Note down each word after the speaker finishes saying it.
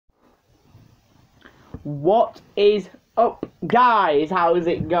What is up, guys? How is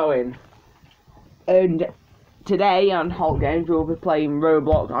it going? And today on Holtgaming we'll be playing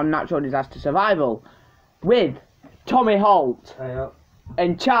Roblox on Natural Disaster Survival with Tommy Holt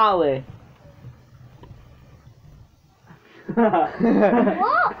and Charlie. What?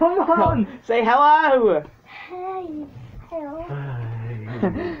 Come on, say hello. Hey. Hello.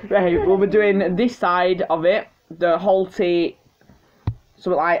 Right, we'll be doing this side of it, the Holty,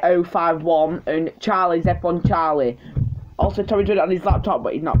 something like 051, and Charlie's F1 Charlie. Also, Tommy's doing it on his laptop,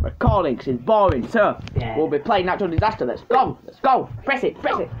 but he's not recording because he's boring. So, we'll be playing Natural Disaster. Let's go, press it.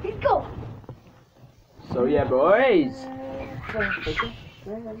 Let's go. So, yeah, boys.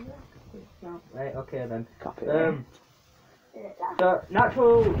 Right, okay then. Copy. So,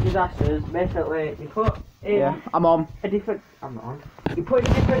 natural disasters, basically, you put in I'm on. a different... I'm not on. You put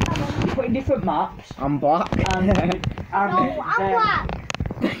in different maps. I'm black. And No, I'm black.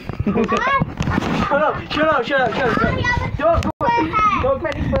 Shut up. Don't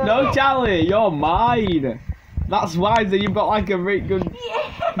get any further. No, Charlie, you're mine. That's why that you've got like a very good...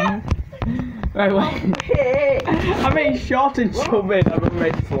 Right, wait. I'm being short and chubby. I'm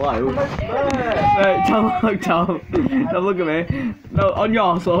very slow. Right, Tom. Now look at me. No, on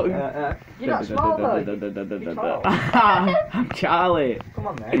yours, look. You're not small though. I'm Charlie. Come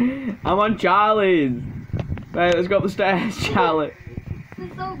on then. I'm on Charlie's. Right, let's go up the stairs, Charlie. This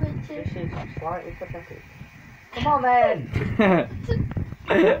is so good too. This is slightly pathetic. Come on then.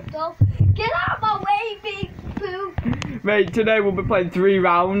 Get out of my way, big poo. Mate, today we'll be playing 3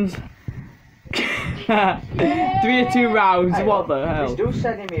 rounds. 3 or 2 rounds, what the hell? This dude's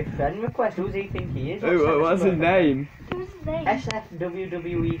sending me a friend request. Who does he think he is? What's his name? Who's his name?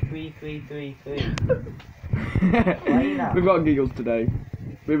 SFWWE333. We've got giggles today.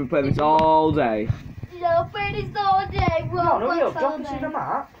 We've been playing this all day. No, but it's all day. Come on, hurry up. Drop us in the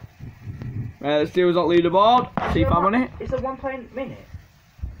map. Let's see who's on leaderboard. See if I'm on it. Is there 1 point minute?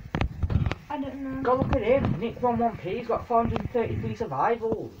 I don't know. Go look at him. Nick's on 1p. He's got 433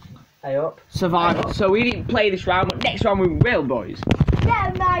 survivals. Hey up. Survival. So we didn't play this round, but next round we will, boys.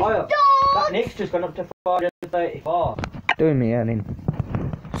 Yeah, my That dog. Nick's just gone up to 434. Doing me earning.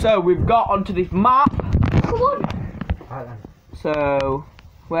 So we've got onto this map. Come on. Right then. So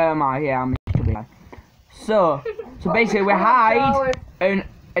where am I? Yeah, I'm in. So basically we hide, and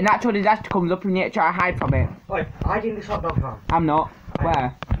a natural disaster comes up and you try to hide from it. Wait, hide in this hot dog van. I'm not.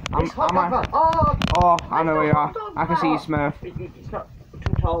 Where? This hot Am dog I? van. Oh! Oh, I know where you are. I can see you, Smurf. It's not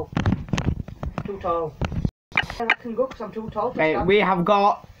too tall. Too tall. And I can go because I'm too tall to Okay, stand. we have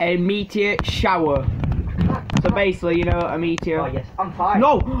got a meteor shower. So basically, you know, a meteor. Oh yes, I'm fine.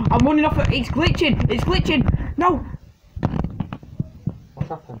 No, I'm running off. It's glitching. It's glitching. No. What's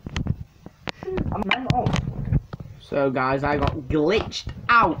happened? I'm mental. So guys, I got glitched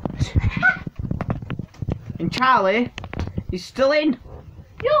out. And Charlie is still in.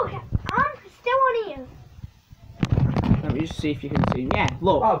 Look, I'm still on here. Let me just see if you can see. Yeah,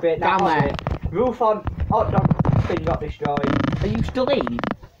 look. Oh great, now down there. Roof on hot dog thing got destroyed. Are you still in?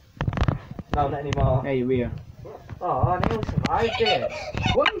 No, not anymore. There you are. Oh, I nearly survived it.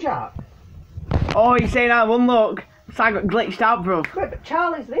 One jack. Oh, you're saying I won, look. So I got glitched out, bro. Wait, but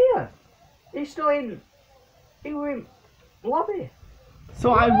Charlie's there. He's still in. He were in lobby.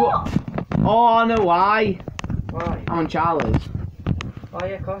 So I won. Oh, I know why. Right. I'm on Charlie's. Oh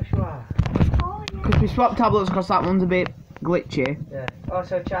yeah, of course you are. Oh, yeah. Because we swapped tablets because that one's a bit glitchy. Yeah. Oh,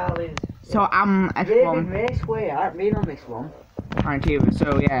 so Charlie's. So I'm David F1. Raceway. I haven't been on this one. Aren't you?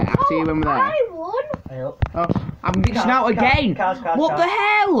 So yeah, I'll see you when we're there. I won. Hey up. Oh, I'm glitching out again. Cars, What the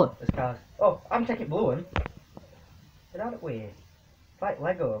hell? There's cars. Oh, I'm taking blue one. Get out of the way. It's like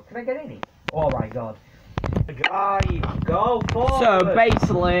Lego. Can I get in it? Oh my god. Drive. Go forward. So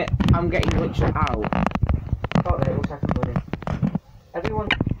basically, I'm getting glitched out. Oh, there, it looks like I'm running. Everyone.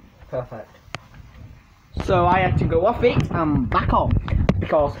 Perfect. So I had to go off it and back on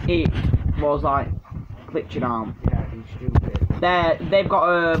because it was like glitching out. Yeah, you stupid. They've got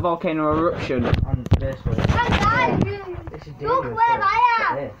a volcano eruption. On this way. I'm dying. This is dangerous. Look where though. I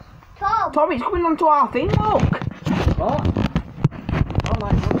am. Look at this. Tom. Tom, it's coming onto our thing. Look. What? Oh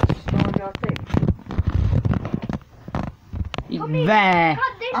my god, it's still on your thing. Come here. There.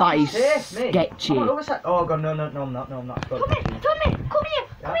 Cut this. That is Safe, mate. sketchy. Come on, other side. Oh god, no, I'm not. Come here. Come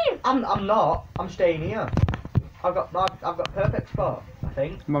here. I'm not. I'm staying here. I've got perfect spot, I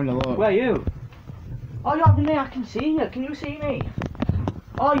think. I'm having a look. Where are you? Oh, you're having me. I can see you. Can you see me?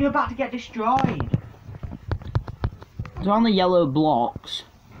 Oh, you're about to get destroyed. It's on the yellow blocks.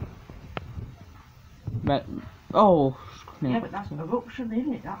 But oh, Yeah, but that's eruption,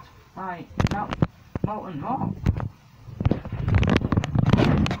 isn't it? That's like molten rock.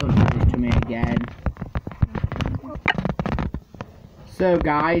 don't do it to me again. So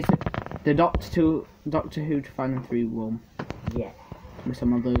guys, the Doctor Who to Final 3 won. Yeah. With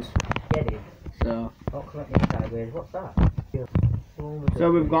some others. Get in. So. Oh, come at me sideways. What's that?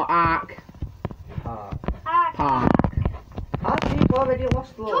 So we've got Ark. Park. You've already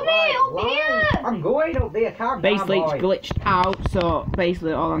lost the Come here, up here. I'm going up there, calm Basically, down, it's boy. glitched out, so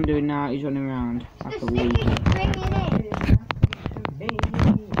basically all I'm doing now is running around. I The believe. stick is bringing in.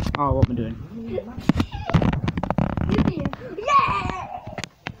 Oh, what am I doing? Yeah!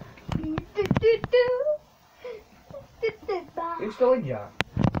 You still in, Jack?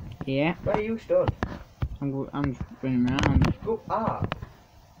 Yeah, Where are you stood? I'm running around. Go up.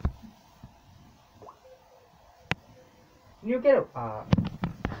 Can you get up?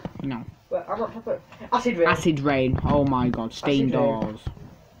 No. Well, I'm not top of acid rain. Acid rain. Oh my god, stay Acid rain. indoors.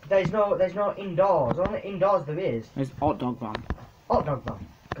 There's no indoors. Only indoors there is. There's hot dog van. Hot dog van.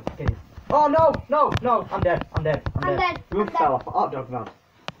 Get in. Oh no! I'm dead. I'm dead. Roof I'm fell off. Hot dog van.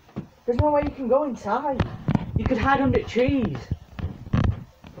 There's no way you can go inside. You could hide under trees.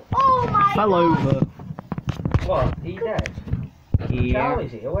 Oh my Fell god! over. What? Are you dead? Yeah.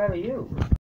 Charlie's here. Where are you?